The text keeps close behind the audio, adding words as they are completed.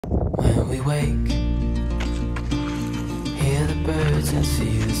When we wake, hear the birds and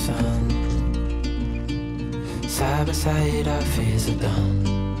see the sun. Side by side our fears are done.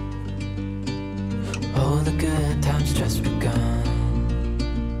 Oh, the good times just begun.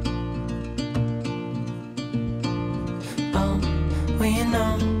 Oh, we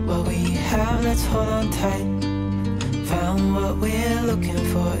know what we have, let's hold on tight. Found what we're looking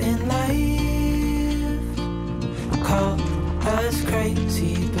for in life. Call us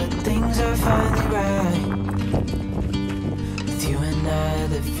crazy, but things are finally right. With you and I,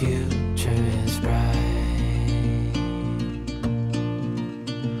 the future is bright.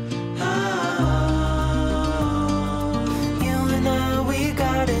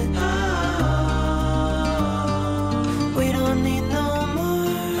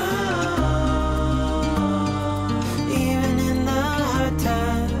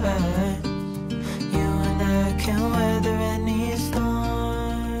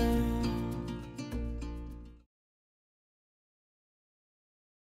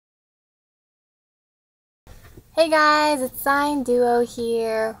 Hey guys, it's Sign Duo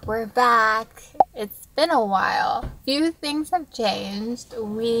here. We're back. It's been a while. Few things have changed.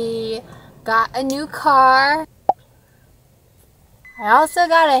 We got a new car. I also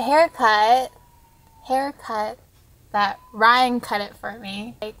got a haircut. That Ryan cut it for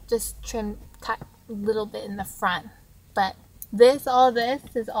me. I just cut a little bit in the front. But all this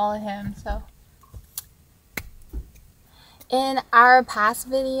is all him, so. In our past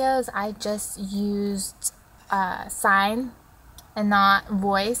videos, I just used sign and not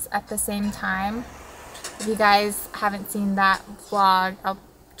voice at the same time. If you guys haven't seen that vlog, I'll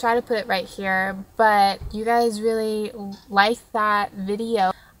try to put it right here, but you guys really liked that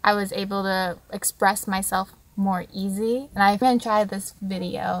video. I was able to express myself more easy, and I'm gonna try this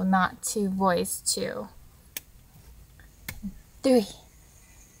video not to voice too. 3,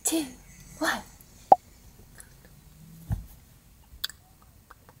 2, 1.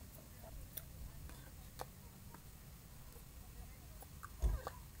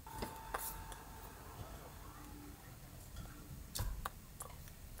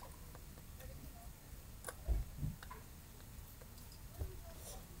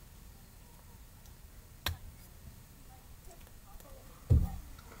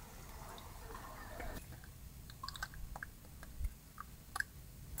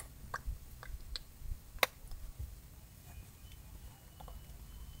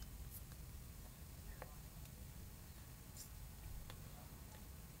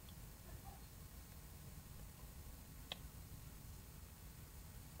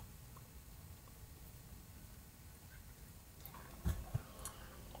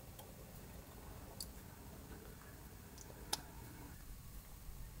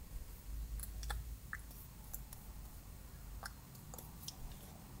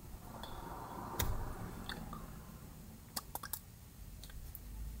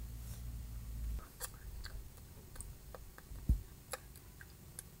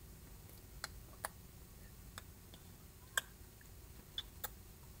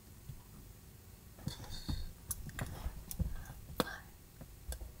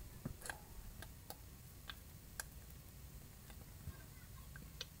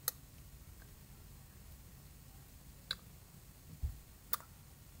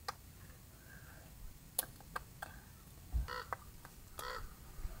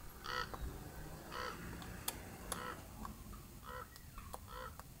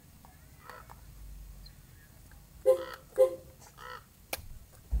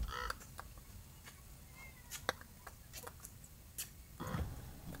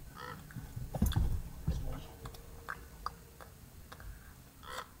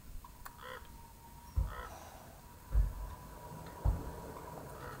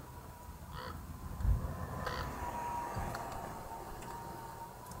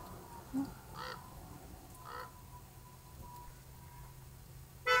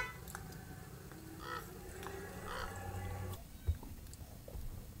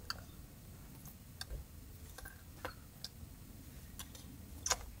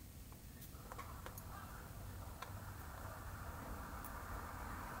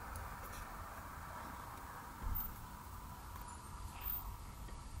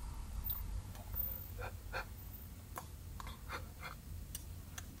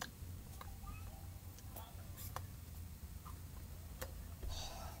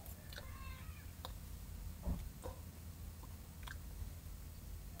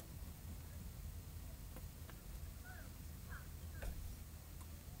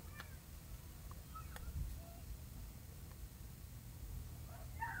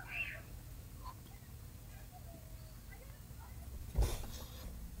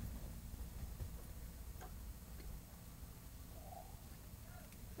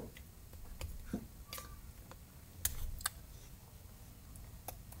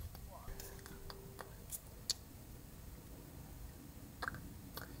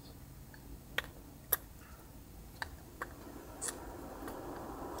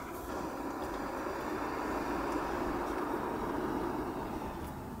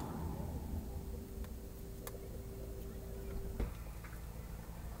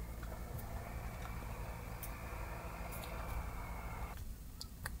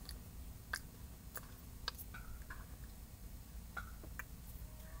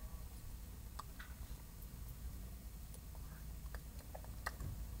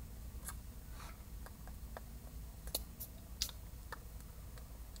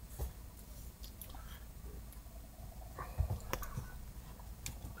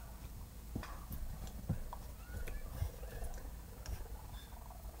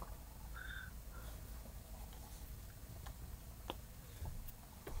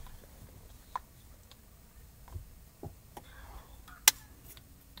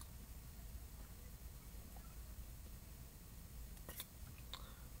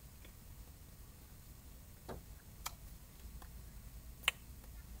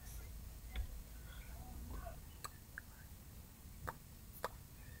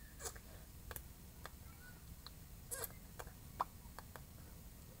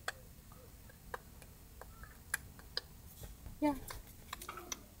 Yeah.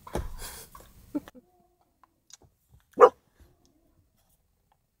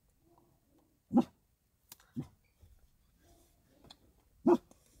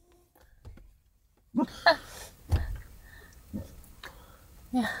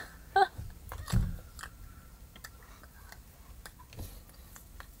 Yeah.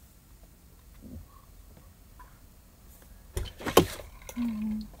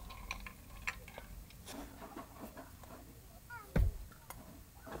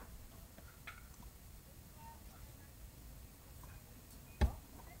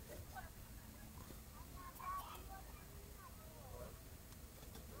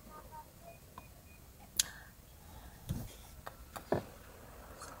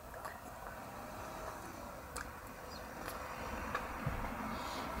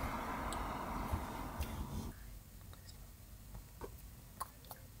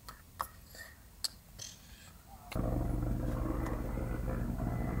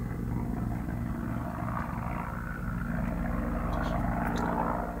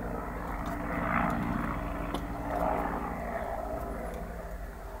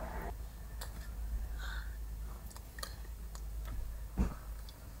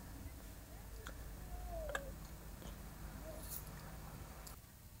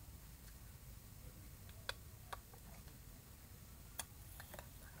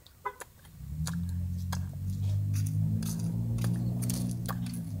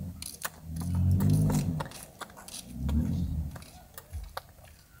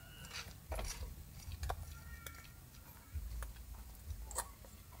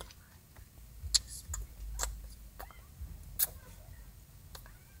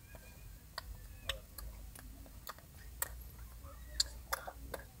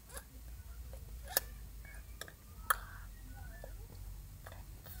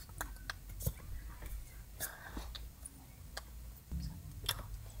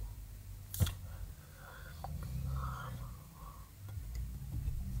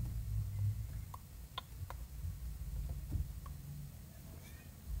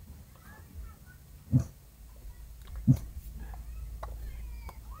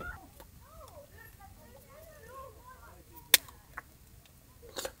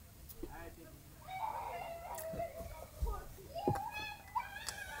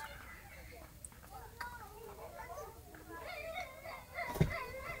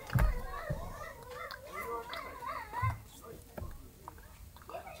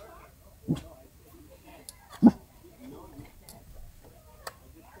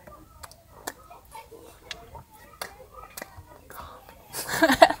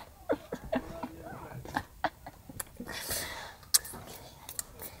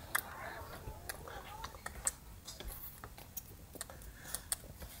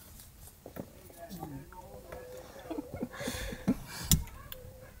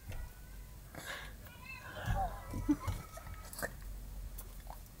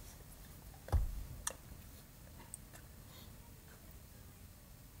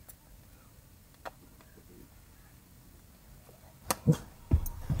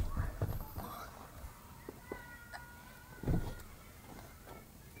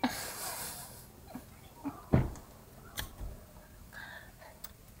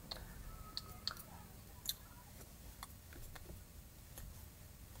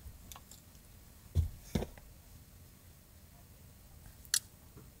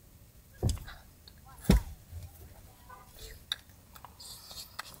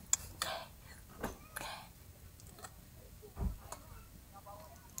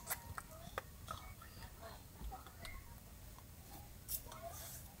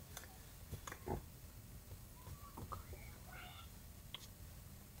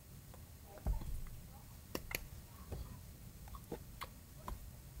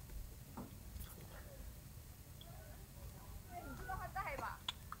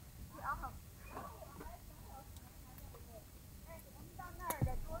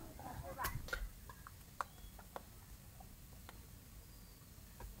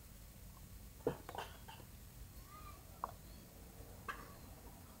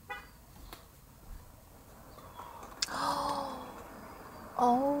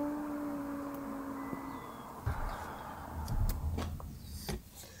 Oh.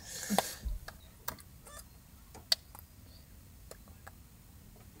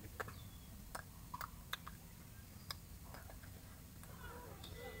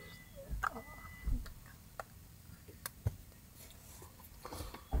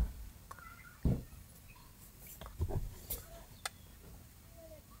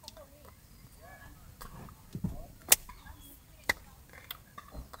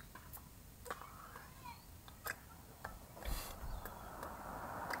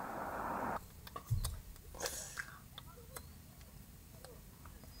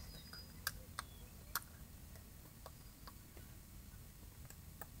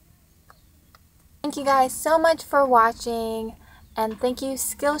 thank you guys so much for watching. And thank you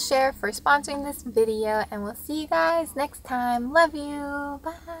Skillshare for sponsoring this video. And we'll see you guys next time. Love you.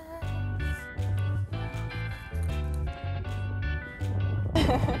 Bye.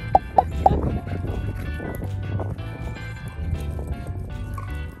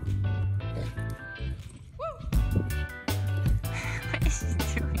 What is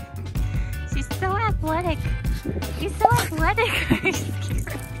she doing? She's so athletic. She's so athletic.